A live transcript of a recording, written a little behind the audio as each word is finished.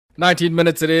19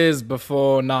 minutes it is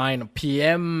before 9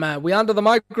 p.m. We're under the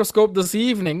microscope this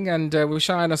evening and we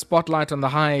shine a spotlight on the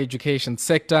higher education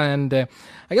sector. And I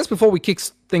guess before we kick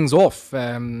things off,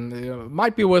 it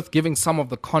might be worth giving some of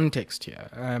the context here.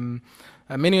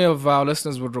 Many of our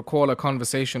listeners would recall a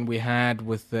conversation we had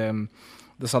with the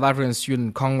South African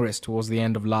Student Congress towards the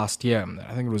end of last year.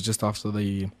 I think it was just after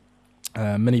the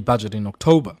mini budget in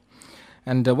October.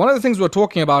 And one of the things we were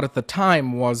talking about at the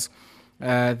time was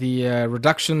the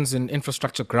reductions in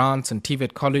infrastructure grants and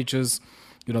TVET colleges,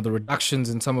 the reductions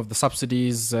in some of the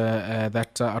subsidies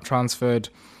that are transferred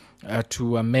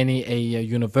to many a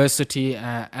university,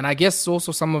 and I guess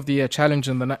also some of the challenges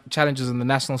in the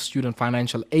National Student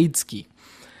Financial Aid Scheme.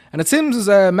 And it seems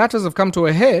matters have come to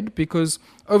a head because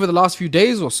over the last few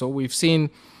days or so, we've seen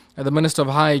the Minister of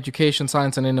Higher Education,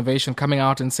 Science and Innovation coming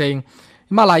out and saying,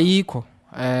 "Imali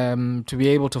ayikho to be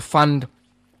able to fund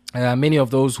many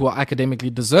of those who are academically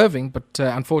deserving, but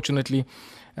unfortunately,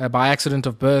 by accident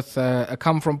of birth,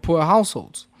 come from poor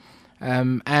households."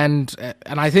 And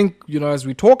I think, as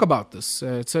we talk about this,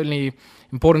 it's certainly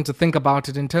important to think about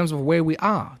it in terms of where we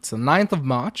are. It's the 9th of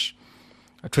March.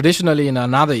 Traditionally, in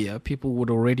another year, people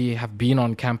would already have been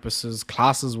on campuses,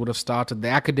 classes would have started, the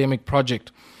academic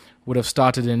project would have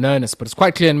started in earnest. But it's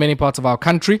quite clear in many parts of our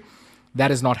country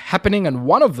that is not happening. And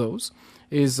one of those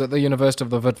is the University of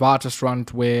the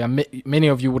Witwatersrand, where many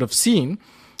of you would have seen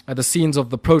the scenes of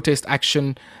the protest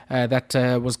action that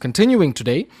was continuing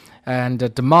today,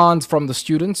 and demands from the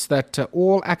students that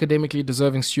all academically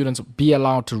deserving students be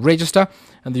allowed to register,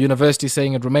 and the university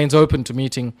saying it remains open to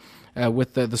meeting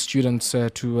with the students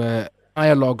to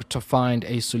dialogue to find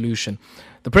a solution.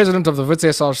 The president of the Wits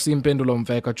SRC Mpendulo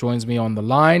Mfeka joins me on the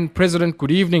line. President,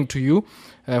 good evening to you.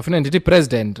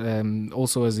 President,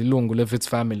 also as ilungu le Wits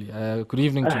family. Good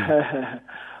evening to you.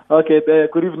 Okay,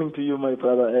 good evening to you, my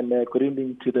brother, and good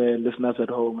evening to the listeners at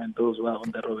home and those who are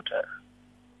on the road.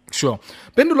 Sure.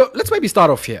 Mpendulo, let's maybe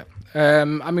start off here.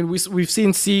 We've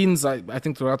seen scenes, I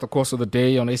think, throughout the course of the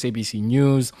day on SABC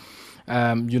News,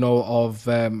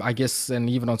 I guess, and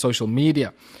even on social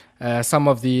media, some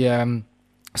of the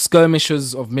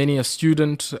skirmishes of many a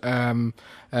student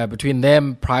between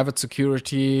them, private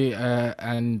security,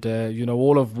 and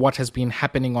all of what has been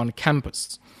happening on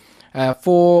campus.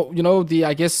 For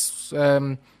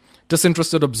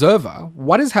disinterested observer,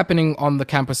 what is happening on the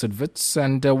campus at Wits,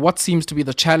 and what seems to be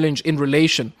the challenge in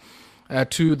relation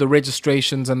to the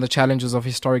registrations and the challenges of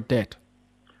historic debt?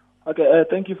 Okay,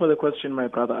 thank you for the question, my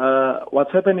brother.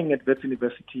 What's happening at Wits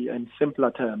University, in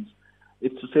simpler terms,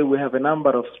 is to say we have a number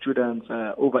of students,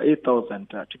 over 8,000,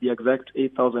 to be exact,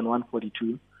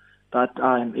 8,142, that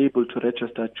are unable to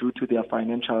register due to their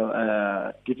financial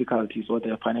difficulties or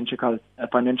their financial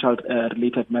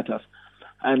related matters.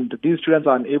 And these students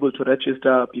are unable to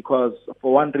register because,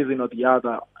 for one reason or the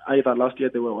other, either last year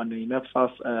they were on the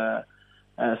NFSAS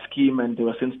scheme and they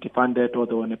were since defunded, or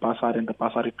they were on a bursary and the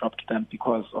bursary dropped them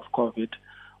because of COVID,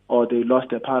 or they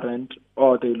lost a parent,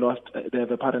 or they have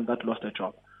a parent that lost a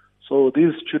job. So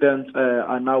these students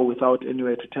are now without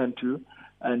anywhere to turn to,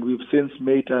 and we've since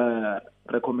made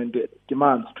recommended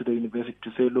demands to the university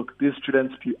to say, look, these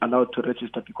students be allowed to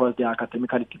register because they are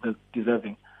academically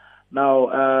deserving. Now,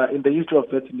 in the history of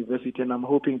Wits University, and I'm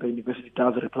hoping the university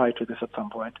does reply to this at some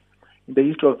point, in the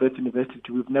history of Wits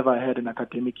University, we've never had an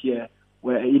academic year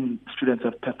wherein students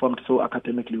have performed so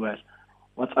academically well.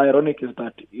 What's ironic is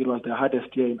that it was the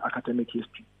hardest year in academic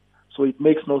history. So it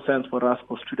makes no sense for us,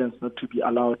 for students, not to be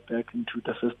allowed back into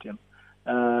the system.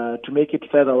 To make it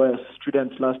further worse,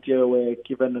 students last year were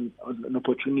given an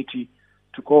opportunity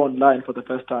to go online for the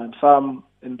first time. Some,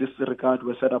 in this regard,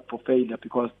 were set up for failure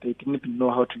because they didn't even know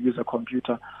how to use a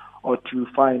computer or to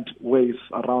find ways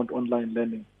around online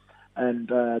learning. And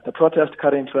the protest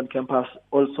currently on campus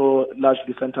also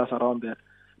largely centers around that,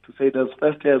 to say there's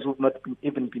first years who've not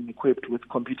even been equipped with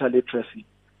computer literacy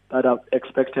that are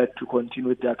expected to continue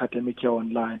with their academic year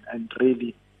online, and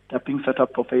really they're being set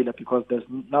up for failure because there's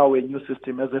now a new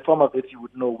system. As a former vet, you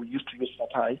would know, we used to use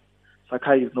Sakai.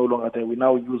 Sakai is no longer there. We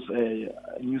now use a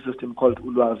new system called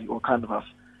Ulwazi or Canvas.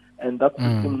 And that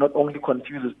system not only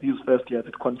confuses these first years,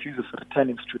 it confuses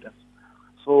returning students.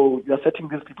 So you are setting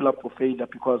these people up for failure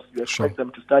because you expect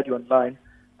them to study online,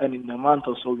 and in a month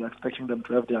or so, you're expecting them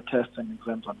to have their tests and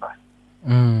exams online.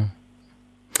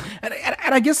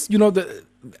 And I guess,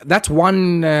 that's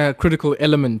one critical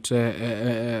element,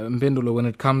 Mpendulo, when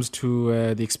it comes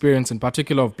to the experience, in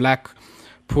particular, of black,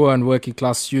 poor and working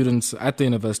class students at the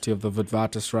University of the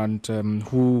Witwatersrand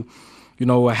who,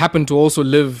 happen to also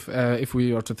live, if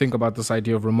we are to think about this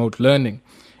idea of remote learning,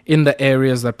 in the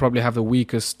areas that probably have the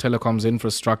weakest telecoms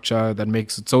infrastructure that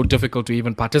makes it so difficult to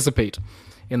even participate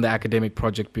in the academic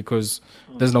project because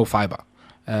there's no fiber.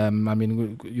 I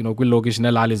mean,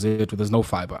 there's no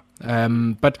fiber.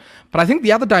 But I think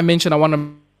the other dimension I want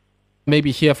to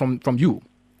maybe hear from you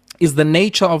is the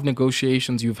nature of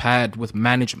negotiations you've had with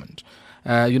management.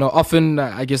 Often,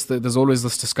 I guess there's always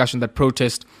this discussion that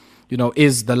protest,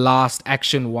 is the last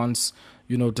action once,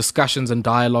 discussions and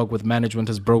dialogue with management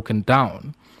has broken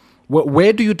down.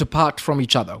 Where do you depart from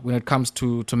each other when it comes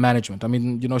to management? I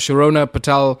mean, Sharona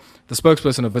Patel, the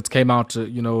spokesperson of Wits, came out,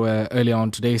 earlier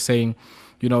on today saying,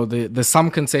 there's some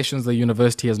concessions the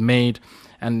university has made,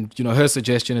 and, her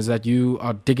suggestion is that you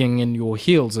are digging in your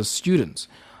heels as students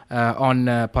on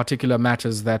particular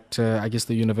matters that I guess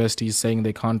the university is saying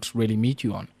they can't really meet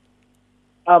you on.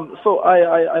 So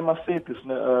I must say this.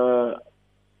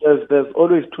 There's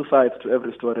always two sides to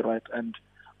every story, right? And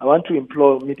I want to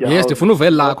implore media houses.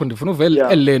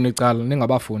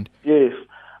 Yes,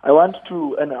 I want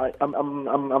to, and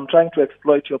I'm trying to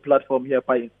exploit your platform here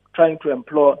by trying to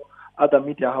implore other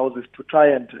media houses to try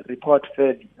and report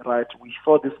fairly, right? We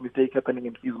saw this mistake happening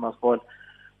in Fees-Must-Fall,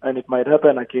 and it might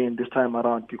happen again this time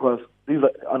around because these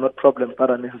are not problems that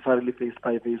are necessarily faced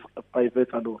by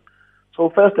Wits alone. So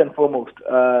first and foremost,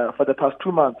 for the past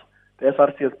 2 months, the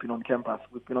SRC has been on campus.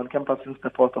 We've been on campus since the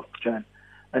 4th of Jan,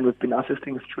 and we've been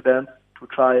assisting students to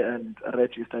try and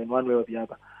register in one way or the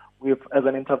other. As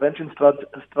an intervention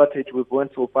strategy, we've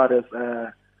went so far as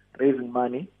raising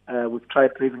money. We've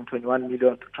tried raising 21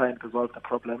 million to try and resolve the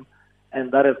problem,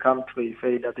 and that has come to a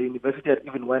failure. The university had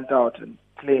even went out and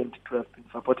claimed to have been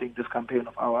supporting this campaign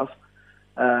of ours,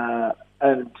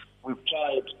 and we've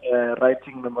tried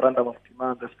writing memorandum of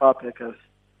demand as far back as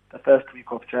the first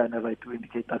week of Jan, as I do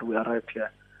indicate that we arrived here,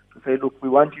 to say, look, we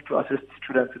want you to assist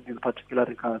students in these particular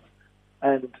regards.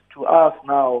 And to us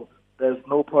now, there's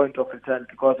no point of return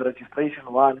because registration,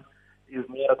 one, is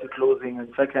near to closing, and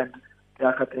second, the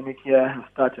academic year has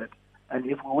started. And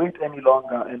if we wait any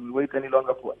longer,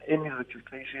 for any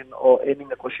registration or any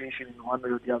negotiation in one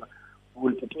way or the other,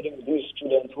 we will be putting these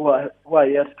students who are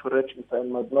yet to register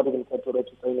and might not even get to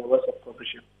register in a worse of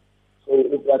position. So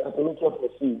if the academic year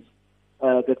proceeds,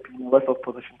 they'd be in a worse of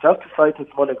position. Just to cite a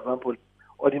small example,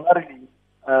 ordinarily,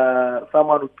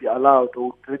 someone would be allowed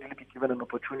or would readily be given an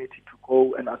opportunity to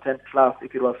go and attend class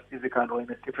if it was physical or in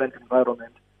a different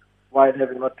environment while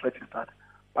having not registered.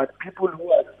 But people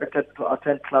who are expected to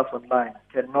attend class online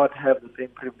cannot have the same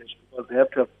privilege because they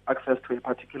have to have access to a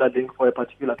particular link for a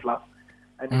particular class.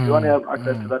 And if you don't have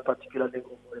access to that particular link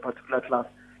for a particular class,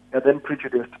 you're then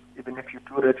prejudiced, even if you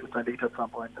do register late at some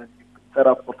point and you've been set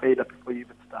up for failure before you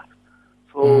even start.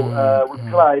 So we've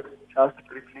tried just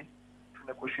briefly to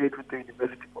negotiate with the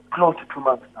university for close to 2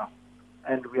 months now,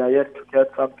 and we are yet to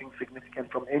get something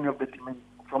significant from any of the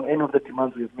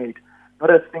demands we've made.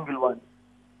 Not a single one.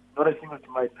 Not a single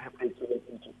demand have they given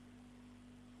into.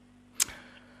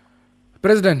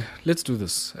 President, let's do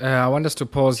this. I want us to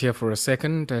pause here for a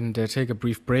second and take a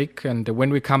brief break. And when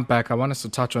we come back, I want us to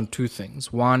touch on two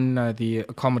things. One, the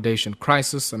accommodation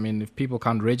crisis. I mean, if people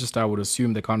can't register, I would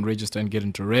assume they can't register and get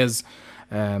into res.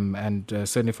 And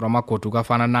certainly from Makoto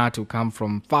Gafanana to come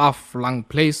from far-flung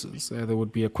places, there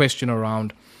would be a question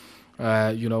around,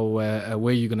 where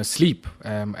you're going to sleep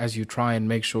as you try and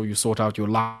make sure you sort out your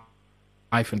life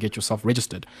and get yourself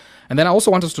registered. And then I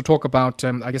also want us to talk about,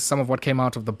 I guess, some of what came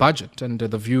out of the budget and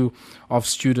the view of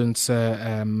students,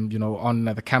 on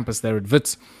the campus there at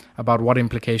Wits about what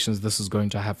implications this is going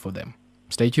to have for them.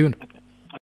 Stay tuned.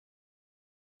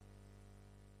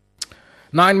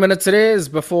 9 minutes it is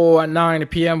before 9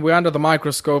 p.m. We're under the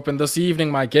microscope, and this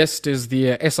evening my guest is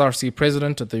the SRC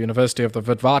President at the University of the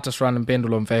Witwatersrand,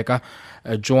 Mpendulo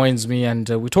Mfeka, joins me, and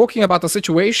we're talking about the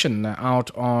situation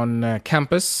out on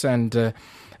campus and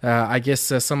I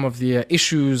guess some of the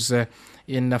issues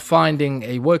in finding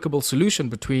a workable solution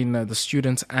between the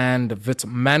students and Wits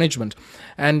management.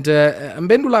 And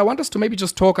Mpendulo, I want us to maybe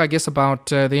just talk, I guess, about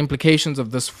the implications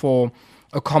of this for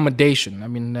accommodation. I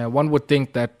mean, one would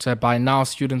think that by now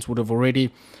students would have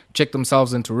already checked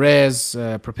themselves into res,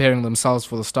 preparing themselves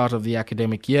for the start of the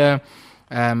academic year.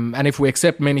 And if we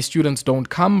accept many students don't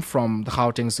come from the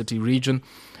Gauteng city region,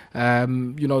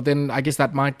 then I guess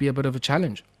that might be a bit of a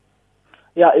challenge.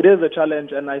 Yeah, it is a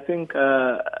challenge, and I think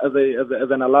as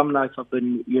an alumni of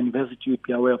the university, you'd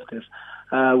be aware of this.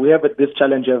 We have this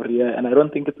challenge every year, and I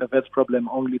don't think it's a Wits problem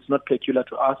only. It's not peculiar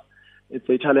to us. It's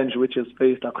a challenge which is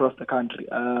faced across the country.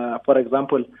 For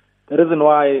example, the reason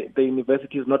why the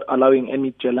university is not allowing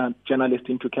any journalists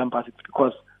into campus is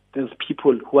because there's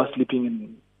people who are sleeping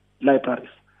in libraries.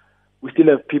 We still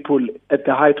have people at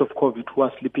the height of COVID who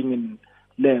are sleeping in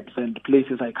labs and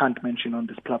places I can't mention on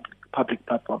this public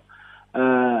platform.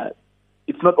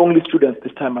 It's not only students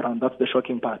this time around. That's the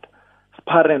shocking part.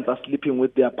 Parents are sleeping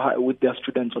with their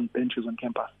students on benches on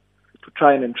campus to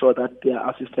try and ensure that they are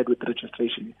assisted with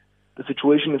registration. The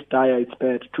situation is dire, it's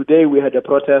bad. Today we had a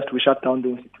protest, we shut down the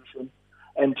institution,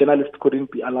 and journalists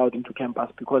couldn't be allowed into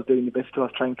campus because the university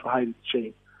was trying to hide its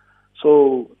shame.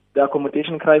 So the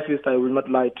accommodation crisis, I will not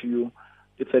lie to you,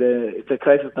 it's a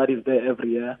crisis that is there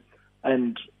every year.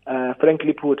 And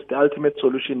frankly put, the ultimate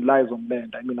solution lies on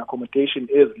land. I mean, accommodation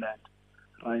is land,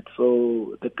 right?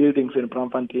 So the buildings in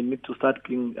Braamfontein need to start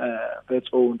being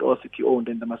Wits-owned or city-owned,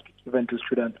 and they must be given to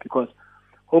students, because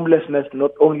homelessness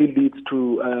not only leads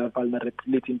to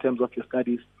vulnerability in terms of your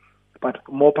studies, but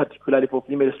more particularly for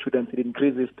female students, it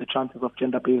increases the chances of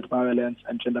gender-based violence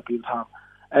and gender-based harm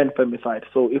and femicide.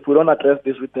 So if we don't address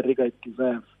this with the rigor it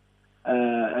deserves,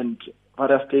 and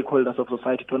various stakeholders of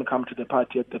society don't come to the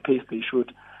party at the pace they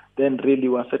should, then really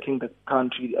we're setting the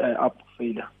country up for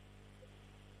failure.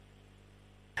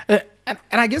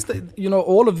 And I guess that,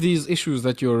 all of these issues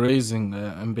that you're raising,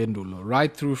 Mpendulo,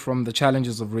 right through from the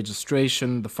challenges of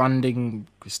registration, the funding,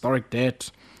 historic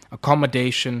debt,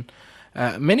 accommodation,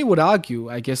 many would argue,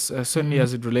 I guess, certainly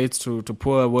as it relates to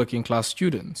poor working class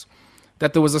students,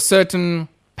 that there was a certain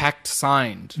pact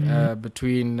signed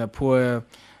between poor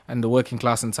and the working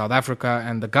class in South Africa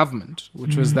and the government,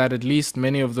 which was that at least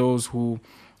many of those who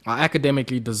are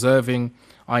academically deserving,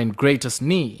 are in greatest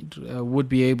need, would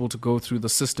be able to go through the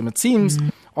system. It seems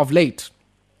of late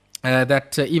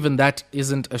that even that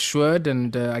isn't assured,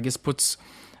 and I guess puts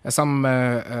some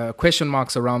question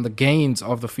marks around the gains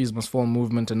of the Fees Must Fall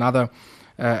movement and other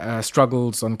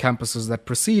struggles on campuses that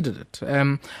preceded it.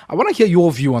 I want to hear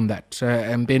your view on that,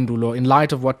 Mpendulo, in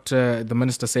light of what the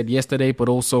minister said yesterday, but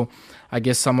also, I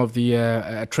guess, some of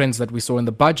the trends that we saw in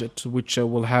the budget, which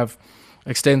will have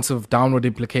extensive downward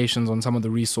implications on some of the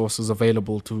resources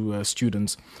available to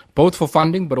students, both for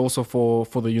funding but also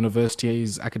for the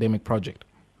university's academic project.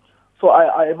 So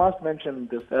I must mention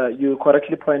this. You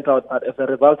correctly point out that as a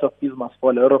result of Fees Must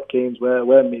Fall, a lot of gains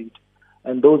were made.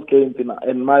 And those gains,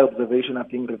 in my observation, are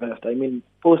being reversed. I mean,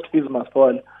 post Fees Must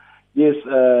Fall, yes,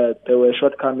 there were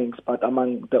shortcomings, but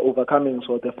among the overcomings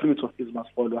or the fruits of Fees Must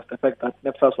Fall was the fact that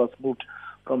NSFAS was moved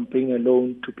from being a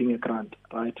loan to being a grant,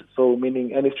 right? So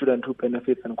meaning any student who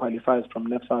benefits and qualifies from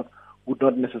NSFAS would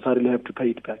not necessarily have to pay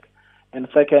it back. And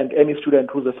second, any student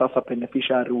who's a SASSA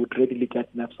beneficiary would readily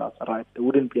get NSFAS, right? There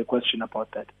wouldn't be a question about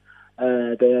that.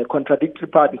 The contradictory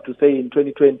part is to say in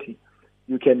 2020,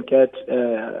 you can get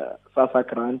SASSA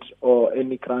grant or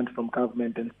any grant from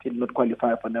government and still not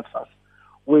qualify for NSFAS,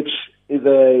 which is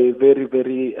a very,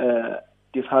 very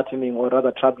disheartening or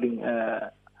rather troubling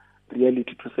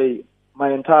reality to say.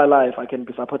 My entire life, I can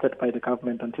be supported by the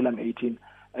government until I'm 18.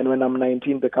 And when I'm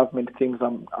 19, the government thinks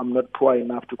I'm not poor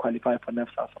enough to qualify for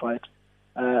NSFAS, right?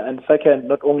 And second,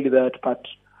 not only that, but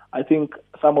I think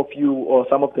some of you or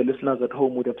some of the listeners at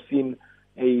home would have seen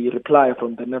a reply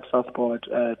from the NSFAS board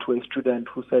to a student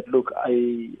who said, look,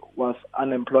 I was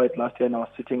unemployed last year and I was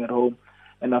sitting at home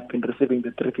and I've been receiving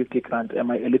the 350 grant.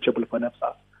 Am I eligible for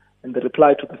NSFAS? And the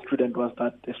reply to the student was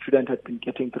that the student had been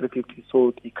getting 350,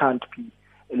 so he can't be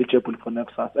eligible for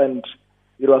NSFAS. And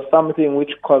it was something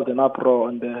which caused an uproar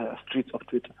on the streets of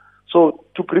Twitter. So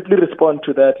to briefly respond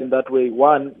to that in that way,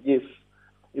 one, yes,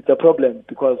 it's a problem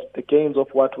because the gains of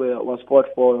what was fought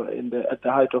for at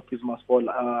the height of Fees Must Fall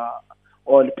are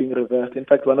all being reversed. In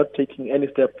fact, we're not taking any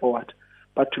step forward.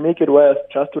 But to make it worse,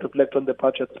 just to reflect on the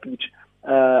budget speech,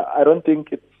 I don't think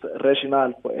it's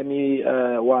rational for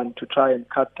anyone to try and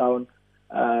cut down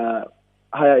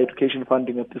higher education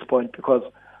funding at this point, because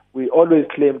we always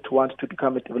claim to want to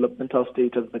become a developmental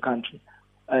state as the country.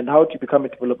 And how to become a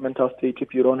developmental state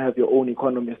if you don't have your own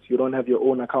economists, you don't have your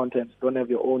own accountants, you don't have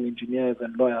your own engineers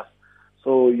and lawyers?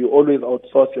 So you always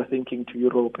outsource your thinking to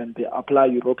Europe and they apply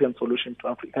European solutions to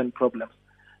African problems.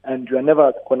 And you are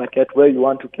never going to get where you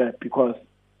want to get because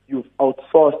you've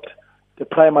outsourced the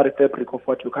primary fabric of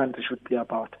what your country should be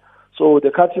about. So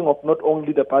the cutting of not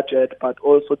only the budget, but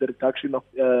also the reduction of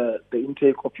the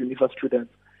intake of UNISA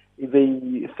students is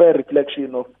a fair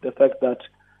reflection of the fact that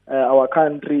our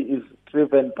country is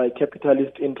driven by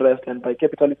capitalist interest, and by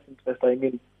capitalist interest I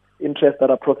mean interests that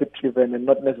are profit-driven and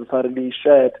not necessarily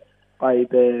shared by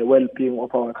the well-being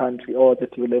of our country or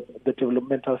the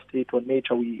developmental state or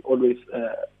nature we always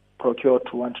procure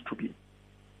to want to be.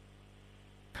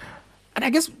 And I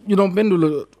guess,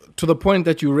 Mpendulo, to the point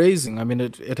that you're raising, I mean,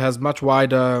 it has much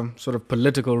wider sort of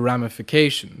political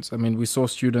ramifications. I mean, we saw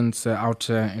students out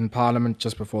in Parliament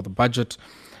just before the budget.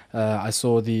 I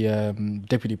saw the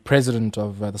Deputy President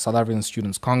of the South African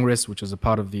Students' Congress, which is a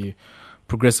part of the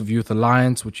Progressive Youth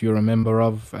Alliance, which you're a member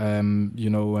of,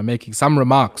 making some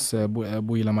remarks,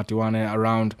 Buyila Matiwane,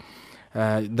 around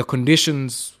the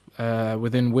conditions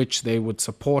within which they would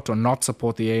support or not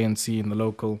support the ANC in the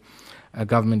local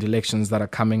government elections that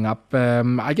are coming up.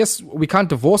 I guess we can't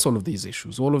divorce all of these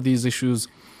issues. All of these issues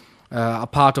are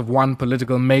part of one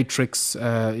political matrix,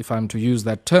 if I'm to use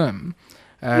that term,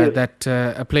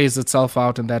 that plays itself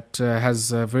out and that has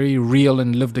very real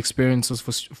and lived experiences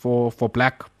for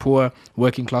black, poor,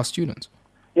 working class students.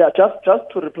 Yeah, just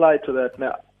to reply to that,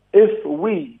 now, if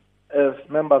we, as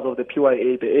members of the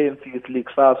PYA, the ANC Youth League,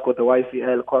 SASCO, the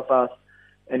YCL, COSAS,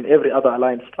 and every other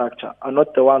alliance structure, are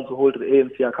not the ones who hold the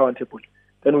ANC accountable,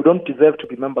 then we don't deserve to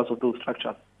be members of those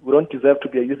structures. We don't deserve to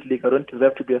be a youth league. I don't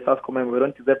deserve to be a SASCO member. We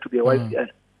don't deserve to be a YCL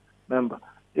member.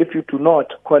 If you do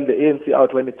not call the ANC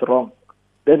out when it's wrong,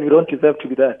 then you don't deserve to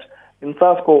be that. In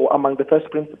SASCO, among the first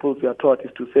principles we are taught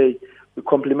is to say we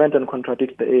complement and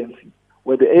contradict the ANC.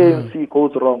 Where the ANC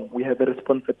goes wrong, we have a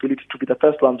responsibility to be the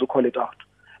first ones who call it out.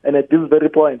 And at this very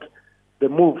point, the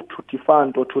move to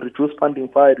defund or to reduce funding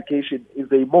for higher education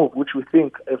is a move which we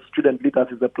think as student leaders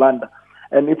is a blunder.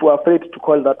 And if we're afraid to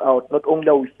call that out, not only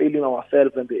are we failing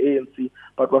ourselves and the ANC,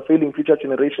 but we're failing future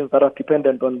generations that are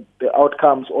dependent on the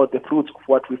outcomes or the fruits of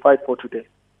what we fight for today.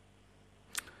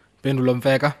 Mpendulo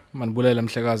Mfeka, Manbulela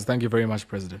Mhlekazi, thank you very much,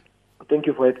 President. Thank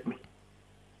you for having me.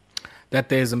 That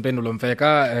there is Mpendulo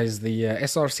Mfeka, is the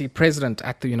SRC President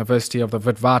at the University of the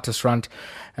Witwatersrand,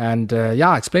 and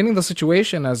explaining the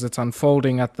situation as it's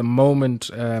unfolding at the moment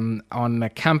on a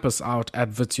campus out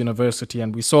at Wits University.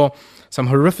 And we saw some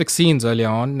horrific scenes earlier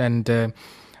on, and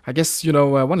I guess, I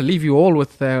want to leave you all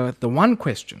with the one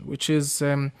question, which is,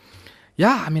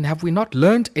 have we not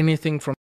learned anything from